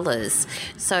potentially colours.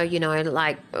 So,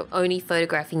 like only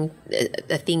photographing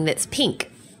a thing that's pink,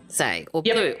 say, or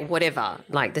blue, or whatever,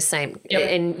 like the same.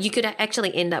 And you could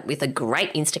actually end up with a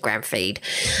great Instagram feed,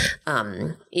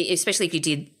 especially if you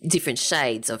did different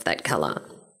shades of that colour.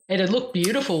 It'd look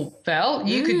beautiful, Val.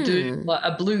 You could do like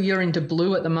a blue. You're into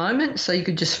blue at the moment, so you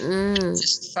could just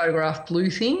photograph blue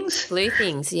things. Blue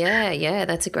things, yeah,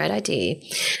 that's a great idea.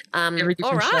 All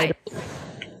right.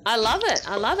 I love it.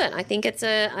 I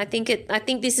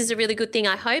think this is a really good thing.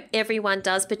 I hope everyone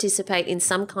does participate in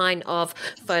some kind of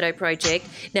photo project.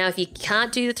 Now, if you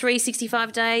can't do the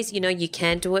 365 days, you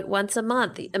can do it once a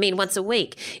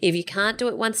week. If you can't do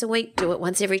it once a week, do it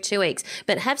once every 2 weeks.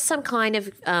 But have some kind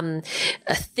of a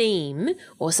theme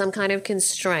or some kind of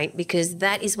constraint, because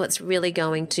that is what's really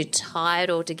going to tie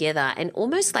it all together and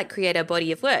almost like create a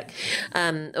body of work,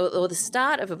 or the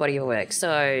start of a body of work.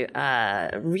 So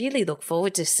really look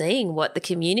forward to seeing what the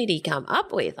community come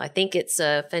up with. I think it's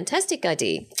a fantastic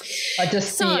idea.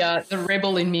 The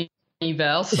rebel in me,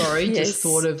 Val, sorry, just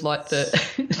thought of like the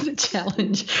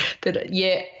challenge that,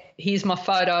 here's my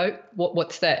photo.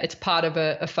 What's that? It's part of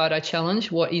a photo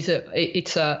challenge. What is it?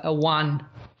 It's a one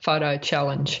photo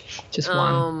challenge. Just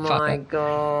one photo. Oh, my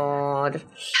God.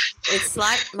 It's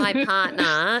like my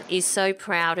partner is so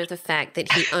proud of the fact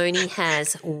that he only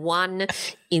has one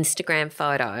Instagram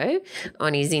photo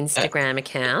on his Instagram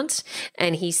account,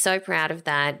 and he's so proud of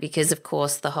that because, of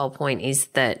course, the whole point is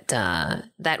that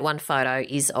that one photo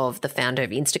is of the founder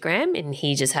of Instagram, and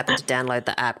he just happened to download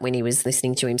the app when he was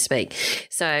listening to him speak.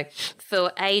 So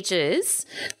for ages,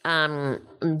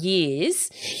 years,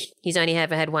 he's only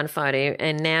ever had one photo,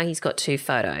 and now he's got two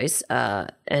photos,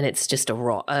 and it's just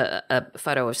a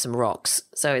photo of some rocks.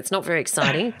 So it's not very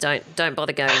exciting. Don't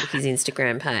bother going to his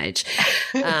Instagram page.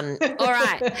 All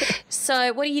right.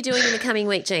 So what are you doing in the coming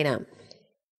week, Gina?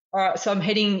 All right, so I'm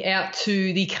heading out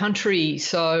to the country,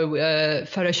 so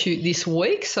photo shoot this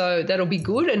week, so that'll be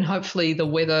good, and hopefully the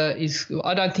weather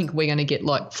I don't think we're going to get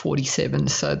like 47,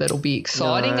 so that'll be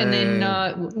exciting. No. And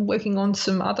then working on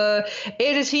some other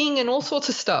editing and all sorts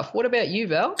of stuff. What about you,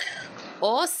 Val?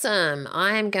 Awesome.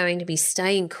 I am going to be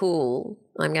staying cool.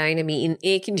 I'm going to be in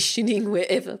air conditioning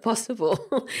wherever possible.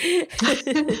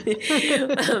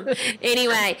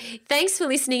 Anyway, thanks for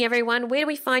listening, everyone. Where do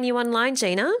we find you online,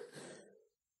 Gina?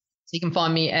 So you can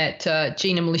find me at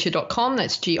ginamilicia.com.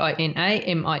 That's GINAMILICIA,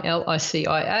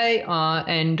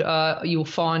 and you'll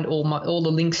find all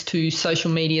the links to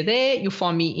social media there. You'll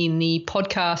find me in the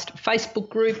podcast Facebook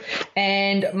group,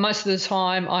 and most of the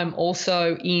time I'm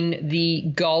also in the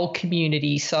goal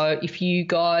community. So if you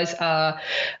guys are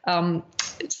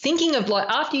thinking of, like,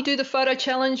 after you do the photo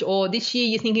challenge, or this year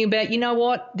you're thinking about, you know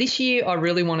what, this year I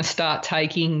really want to start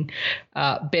taking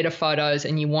better photos,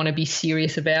 and you want to be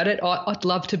serious about it, I'd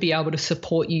love to be able to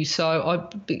support you. So I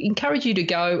encourage you to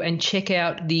go and check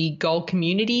out the goal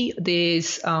community.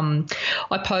 There's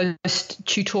I post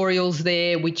tutorials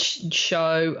there which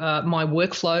show my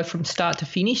workflow from start to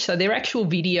finish. So they're actual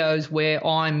videos where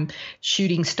I'm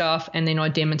shooting stuff, and then I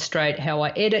demonstrate how I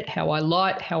edit, how I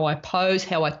light, how I pose,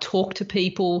 how I talk to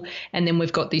people. And then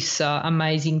we've got this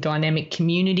amazing dynamic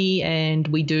community, and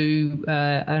we do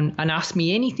an Ask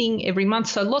Me Anything every month.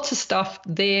 So lots of stuff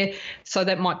there. So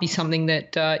that might be something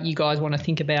that you guys want to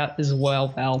think about as well,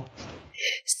 Val.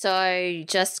 So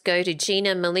just go to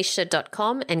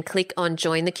ginamilicia.com and click on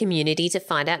Join the Community to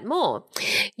find out more.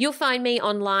 You'll find me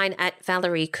online at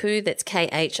Valerie Khoo, that's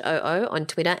Khoo, on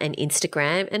Twitter and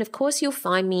Instagram. And of course, you'll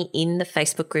find me in the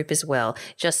Facebook group as well.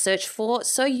 Just search for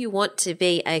So You Want to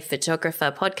Be a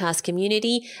Photographer podcast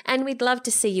community, and we'd love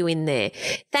to see you in there.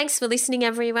 Thanks for listening,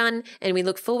 everyone, and we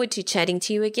look forward to chatting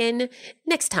to you again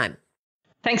next time.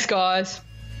 Thanks, guys.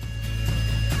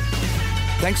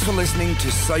 Thanks for listening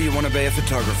to So You Want to Be a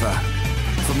Photographer.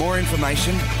 For more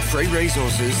information, free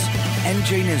resources, and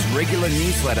Gina's regular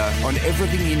newsletter on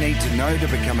everything you need to know to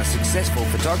become a successful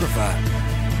photographer,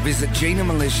 visit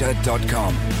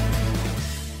ginamilicia.com.